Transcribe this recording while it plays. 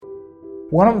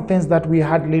One of the things that we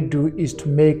hardly do is to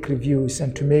make reviews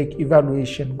and to make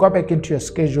evaluation. Go back into your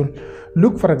schedule.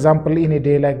 Look, for example, in a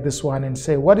day like this one and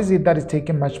say, what is it that is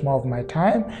taking much more of my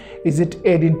time? Is it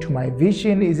adding to my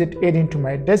vision? Is it adding to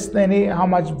my destiny? How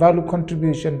much value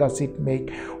contribution does it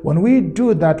make? When we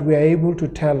do that, we are able to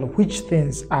tell which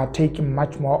things are taking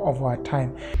much more of our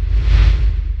time.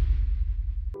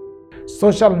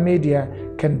 Social media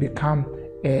can become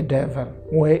a devil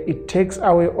where it takes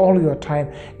away all your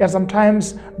time. And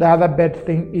sometimes the other bad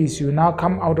thing is you now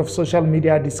come out of social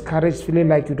media discouraged, feeling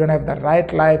like you don't have the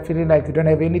right life, feeling like you don't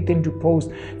have anything to post,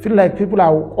 feeling like people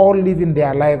are all living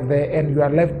their life there and you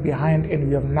are left behind and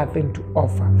you have nothing to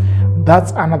offer.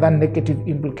 That's another negative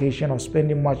implication of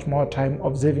spending much more time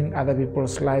observing other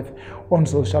people's life on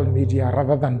social media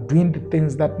rather than doing the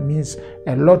things that means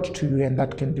a lot to you and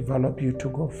that can develop you to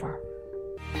go far.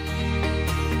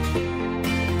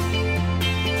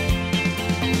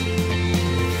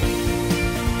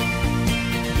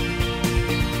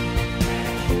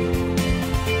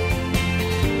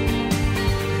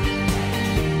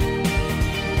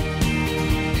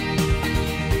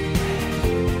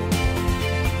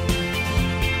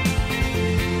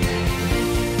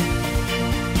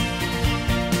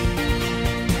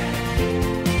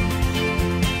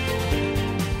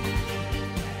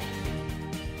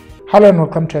 Hello and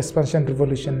welcome to Expansion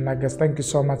Revolution Nuggets. Thank you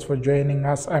so much for joining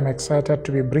us. I'm excited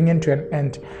to be bringing to an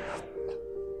end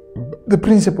the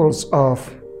principles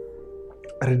of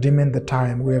redeeming the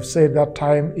time. We have said that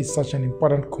time is such an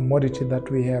important commodity that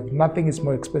we have. Nothing is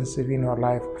more expensive in your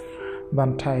life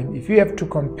than time. If you have to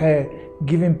compare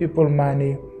giving people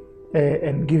money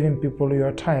and giving people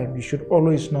your time, you should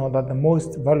always know that the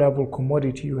most valuable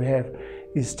commodity you have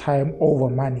is time over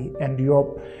money, and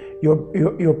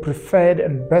your preferred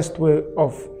and best way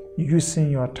of using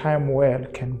your time well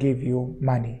can give you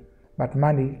money, but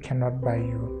money cannot buy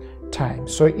you time.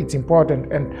 So it's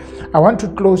important, and I want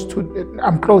to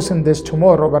I'm closing this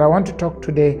tomorrow, but I want to talk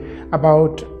today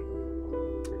about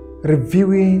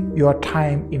reviewing your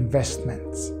time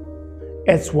investments.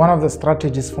 It's one of the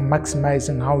strategies for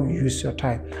maximizing how you use your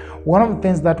time. One of the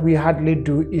things that we hardly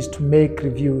do is to make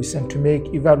reviews and to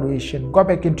make evaluation. Go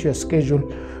back into your schedule.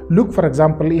 Look, for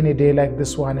example, in a day like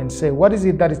this one and say, what is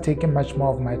it that is taking much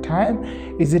more of my time?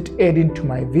 Is it adding to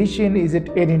my vision? Is it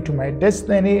adding to my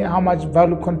destiny? How much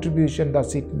value contribution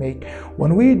does it make?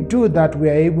 When we do that, we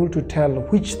are able to tell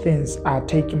which things are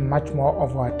taking much more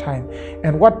of our time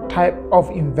and what type of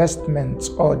investments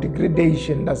or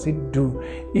degradation does it do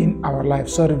in our life.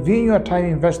 So reviewing your time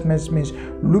investments means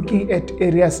looking at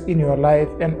areas in your life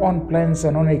and on plans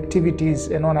and on activities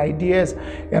and on ideas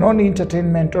and on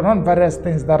entertainment and on various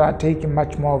things that are taking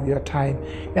much more of your time,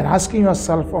 and asking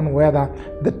yourself on whether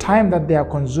the time that they are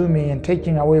consuming and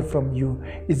taking away from you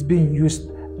is being used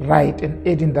right and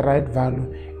adding the right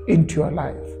value into your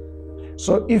life.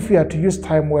 So if you are to use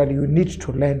time well, you need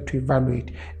to learn to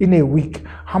evaluate. In a week,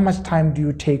 how much time do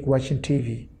you take watching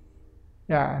TV?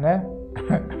 Yeah,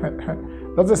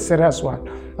 that's a serious one.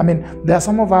 I mean, there are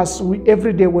some of us,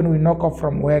 every day when we knock off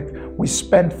from work, we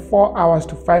spend 4 hours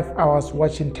to 5 hours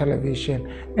watching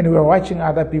television, and we're watching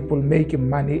other people making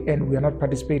money, and we are not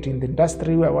participating in the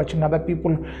industry. We're watching other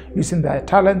people using their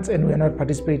talents, and we're not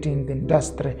participating in the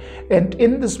industry. And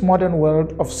in this modern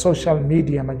world of social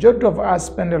media, majority of us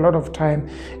spend a lot of time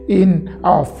in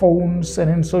our phones and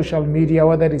in social media,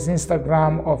 whether it's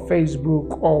Instagram or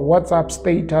Facebook or WhatsApp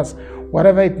status,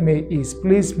 whatever it may is.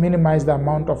 Please minimize the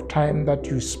amount of time that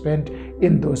you spend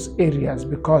in those areas,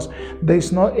 because there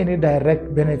is no any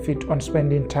direct benefit on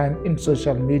spending time in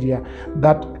social media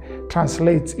that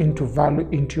translates into value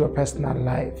into your personal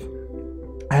life.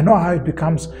 I know how it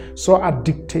becomes so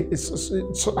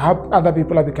addictive, how other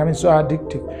people are becoming so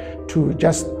addictive to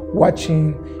just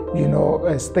watching,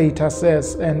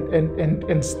 statuses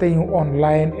and staying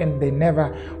online, and they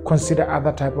never consider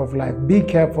other type of life. Be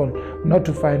careful not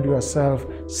to find yourself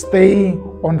staying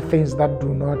on things that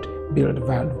do not build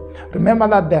value. Remember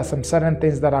that there are some certain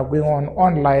things that are going on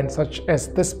online, such as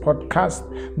this podcast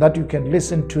that you can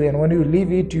listen to, and when you leave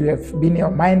it,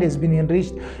 your mind has been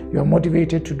enriched, you are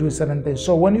motivated to do certain things.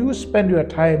 So when you spend your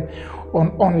time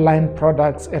on online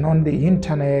products and on the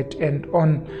internet and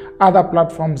on other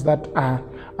platforms that are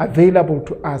available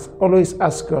to us, always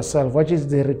ask yourself, what is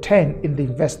the return in the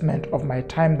investment of my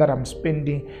time that I'm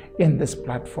spending in these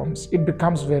platforms? It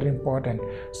becomes very important.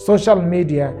 Social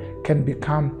media can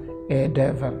become a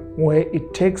devil, where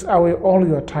it takes away all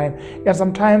your time. And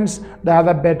sometimes the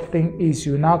other bad thing is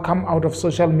you now come out of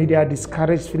social media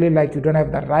discouraged, feeling like you don't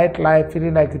have the right life,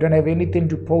 feeling like you don't have anything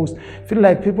to post, feeling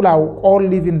like people are all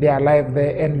living their life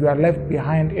there and you are left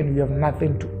behind and you have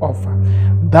nothing to offer.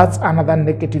 That's another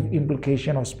negative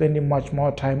implication of spending much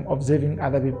more time observing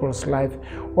other people's life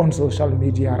on social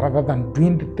media rather than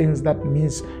doing the things that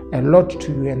means a lot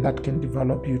to you and that can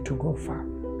develop you to go far.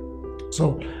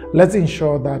 So let's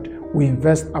ensure that we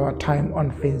invest our time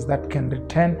on things that can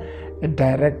return a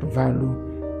direct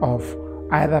value of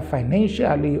either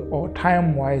financially or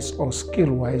time-wise or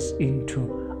skill-wise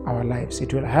into our lives.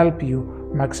 It will help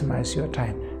you maximize your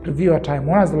time. Review your time.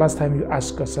 When was the last time you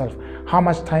ask yourself, how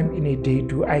much time in a day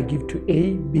do I give to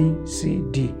A, B, C,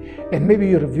 D? And maybe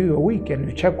you review your week and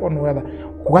you check on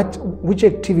which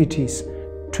activities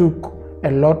took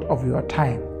a lot of your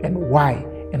time and why,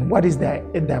 and what is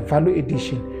the value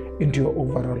addition into your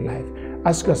overall life.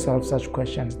 Ask yourself such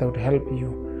questions that would help you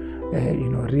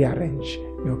rearrange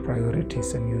your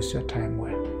priorities and use your time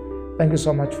well. Thank you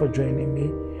so much for joining me.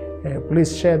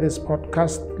 Please share this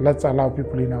podcast. Let's allow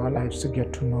people in our lives to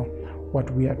get to know what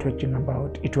we are talking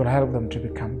about. It will help them to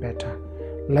become better.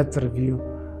 Let's review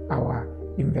our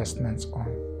investments on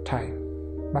time.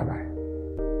 Bye-bye.